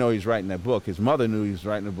 I didn't know he was writing that book. His mother knew he was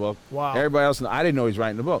writing a book. Wow. Everybody else, I didn't know he was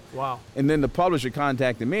writing a book. Wow. And then the publisher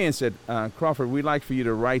contacted me and said, Crawford, we'd like for you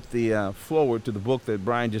to write the foreword to the book that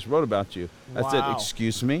Brian just wrote about you. I said,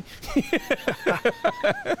 excuse me?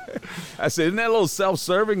 I said, isn't that a little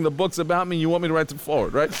self-serving? The book's about me, you want me to write the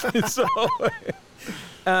foreword, right? So,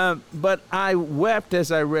 but I wept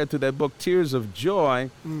as I read through that book, tears of joy,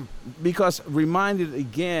 because reminded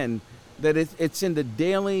again that it's in the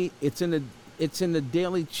daily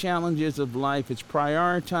challenges of life. It's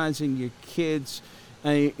prioritizing your kids,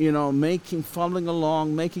 fumbling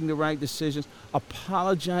along, making the right decisions,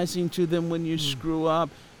 apologizing to them when you screw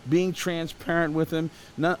up, being transparent with them.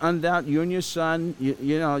 Undoubtedly, you and your son,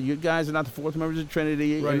 you guys are not the fourth members of the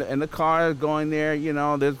Trinity, right. and the car is going there.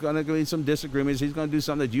 There's going to be some disagreements. He's going to do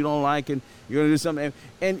something that you don't like, and you're going to do something.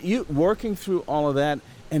 And you working through all of that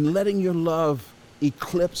and letting your love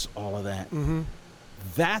eclipse all of that.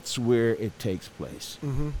 That's where it takes place.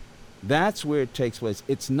 That's where it takes place.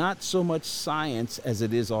 It's not so much science as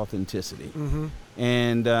it is authenticity.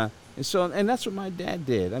 And that's what my dad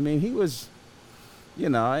did. I mean, he was, he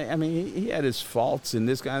had his faults and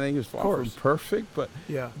this kind of thing. He was far from perfect, but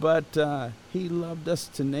he loved us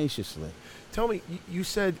tenaciously. Tell me, you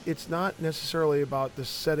said it's not necessarily about the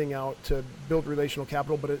setting out to build relational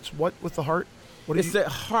capital, but it's what with the heart? It's the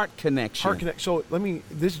heart connection. Heart connection. So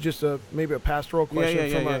this is just maybe a pastoral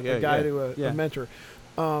question from a guy to a mentor.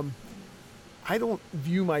 I don't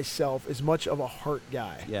view myself as much of a heart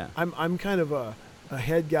guy. Yeah. I'm kind of a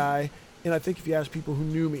head guy, and I think if you ask people who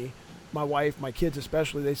knew me, my wife, my kids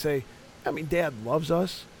especially, they say, Dad loves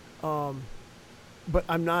us, but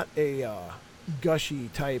I'm not a gushy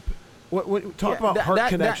type. Talk about heart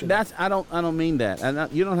connection. I don't mean that.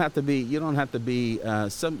 You don't have to be.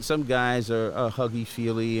 Some guys are huggy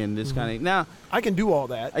feely and this kind of. Now I can do all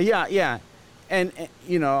that. And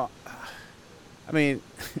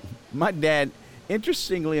my dad.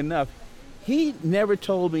 Interestingly enough, he never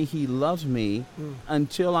told me he loved me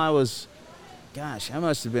until I was, I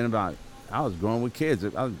must have been I was growing with kids.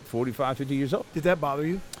 I was 45, 50 years old. Did that bother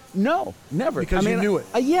you? No, never. Because you knew it.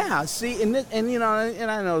 See, and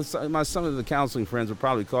I know some of the counseling friends will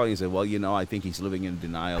probably call you and say, well, I think he's living in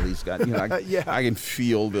denial. He's got, I can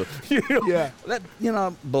feel the,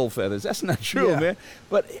 bull feathers. That's not true, man.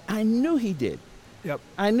 But I knew he did. Yep.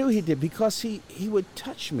 I knew he did because he would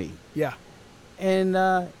touch me. Yeah. And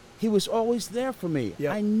He was always there for me.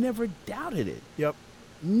 Yep. I never doubted it. Yep.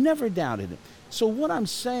 Never doubted it. So what I'm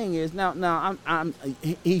saying is now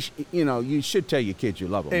you should tell your kids you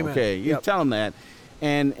love them. Amen. Okay, you Yep. tell them that,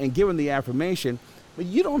 and give them the affirmation. But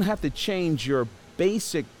you don't have to change your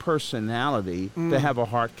basic personality to have a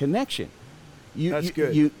heart connection. That's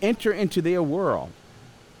good. You enter into their world.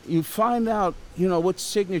 You find out, what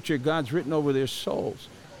signature God's written over their souls.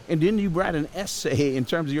 And then you write an essay in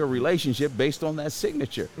terms of your relationship based on that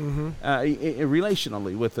signature,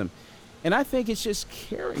 relationally with them. And I think it's just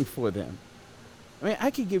caring for them. I mean,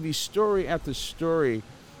 I could give you story after story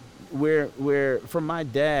where from my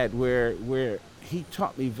dad, where he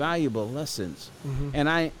taught me valuable lessons. And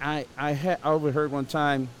I overheard one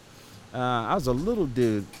time, I was a little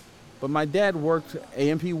dude, but my dad worked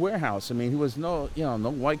A&P warehouse. I mean, he was no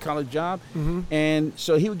white collar job. And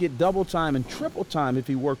so he would get double time and triple time if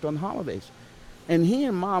he worked on holidays. And he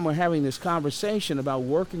and Mom were having this conversation about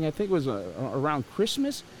working, I think it was around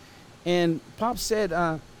Christmas. And Pop said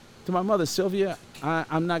to my mother, Sylvia,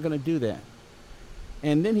 I'm not going to do that.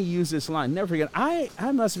 And then he used this line, never forget. I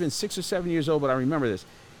must have been 6 or 7 years old, but I remember this.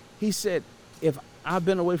 He said, if I've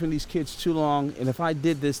been away from these kids too long, and if I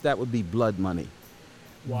did this, that would be blood money.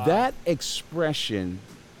 Wow. That expression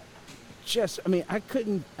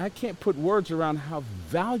I can't put words around how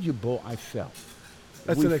valuable I felt.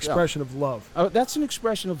 That's an expression of love. That's an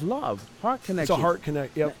expression of love, heart connection. It's a heart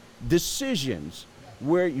connect, yep. Decisions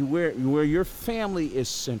where your family is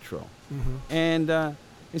central. And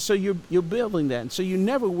so you're building that. And so you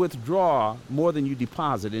never withdraw more than you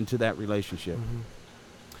deposit into that relationship.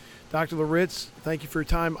 Dr. Loritts, thank you for your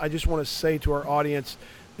time. I just want to say to our audience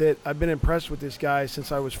that I've been impressed with this guy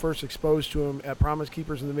since I was first exposed to him at Promise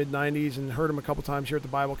Keepers in the mid-'90s and heard him a couple times here at the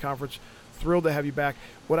Bible Conference. Thrilled to have you back.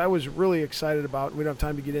 What I was really excited about, we don't have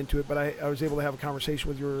time to get into it, but I was able to have a conversation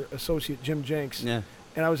with your associate, Jim Jenks. Yeah.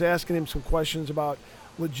 And I was asking him some questions about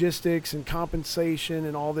logistics and compensation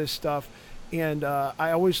and all this stuff. And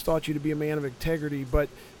I always thought you to be a man of integrity, but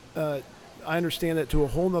I understand that to a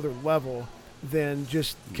whole nother level than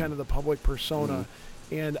just kind of the public persona.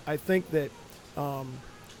 And I think that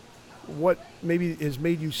what maybe has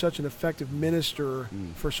made you such an effective minister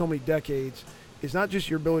for so many decades is not just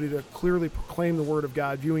your ability to clearly proclaim the Word of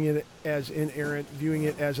God, viewing it as inerrant, viewing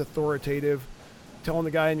it as authoritative, telling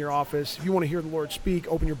the guy in your office, if you want to hear the Lord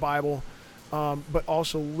speak, open your Bible, but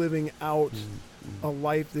also living out a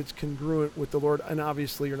life that's congruent with the Lord. And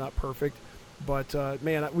obviously you're not perfect, but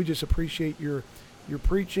man, we just appreciate your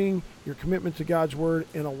preaching, your commitment to God's Word,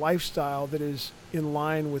 and a lifestyle that is in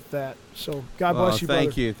line with that. So God bless you,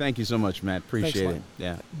 brother. Thank you so much, Matt. Appreciate it.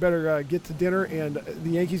 Yeah. Better get to dinner, and the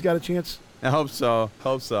Yankees got a chance. I hope so.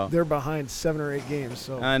 They're behind 7 or 8 games.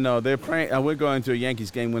 So I know they're praying. We're going to a Yankees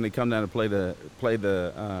game when they come down to play the.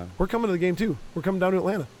 We're coming to the game too. We're coming down to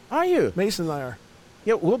Atlanta. Are you? Mason and I are.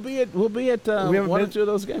 Yeah, we'll be at one or two of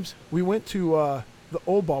those games. We went to the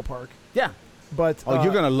old ballpark. Yeah. But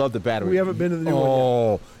you're gonna love the Battery. We haven't been to the new one yet.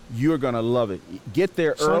 Oh, you're gonna love it. Get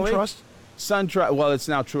there early. SunTrust. Well, it's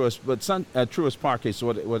now Truist, but Truist Park is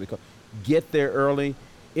what they call. Get there early.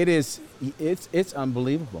 It's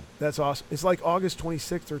unbelievable. That's awesome. It's like August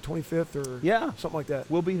 26th or 25th or something like that.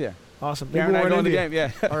 We'll be there. Awesome. Maybe we'll go to the game.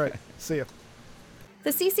 Yeah. All right. See ya. The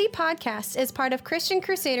CC Podcast is part of Christian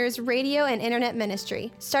Crusaders radio and internet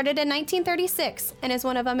ministry, started in 1936 and is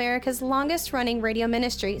one of America's longest-running radio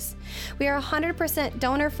ministries. We are 100%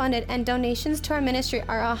 donor-funded, and donations to our ministry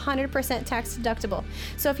are 100% tax-deductible.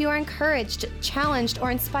 So if you are encouraged, challenged, or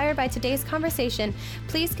inspired by today's conversation,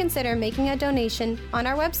 please consider making a donation on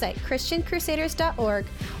our website, christiancrusaders.org,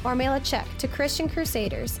 or mail a check to Christian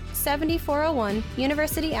Crusaders, 7401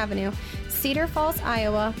 University Avenue, Cedar Falls,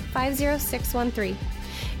 Iowa, 50613.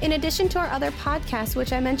 In addition to our other podcasts,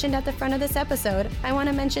 which I mentioned at the front of this episode, I want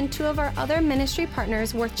to mention 2 of our other ministry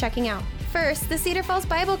partners worth checking out. First, the Cedar Falls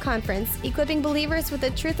Bible Conference, equipping believers with the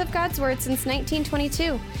truth of God's Word since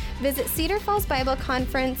 1922. Visit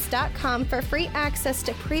cedarfallsbibleconference.com for free access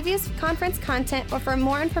to previous conference content or for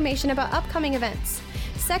more information about upcoming events.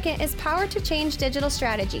 Second is Power to Change Digital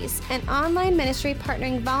Strategies, an online ministry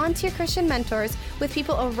partnering volunteer Christian mentors with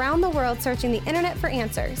people around the world searching the internet for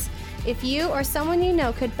answers. If you or someone you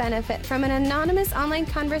know could benefit from an anonymous online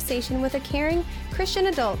conversation with a caring Christian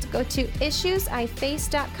adult, go to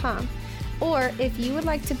issuesiface.com. Or if you would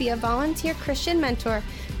like to be a volunteer Christian mentor,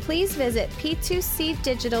 please visit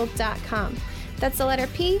p2cdigital.com. That's the letter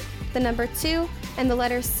P, the number 2, and the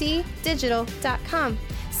letter C, digital.com.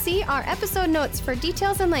 See our episode notes for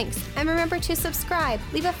details and links. And remember to subscribe,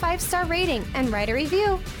 leave a 5-star rating, and write a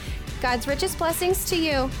review. God's richest blessings to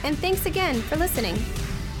you, and thanks again for listening.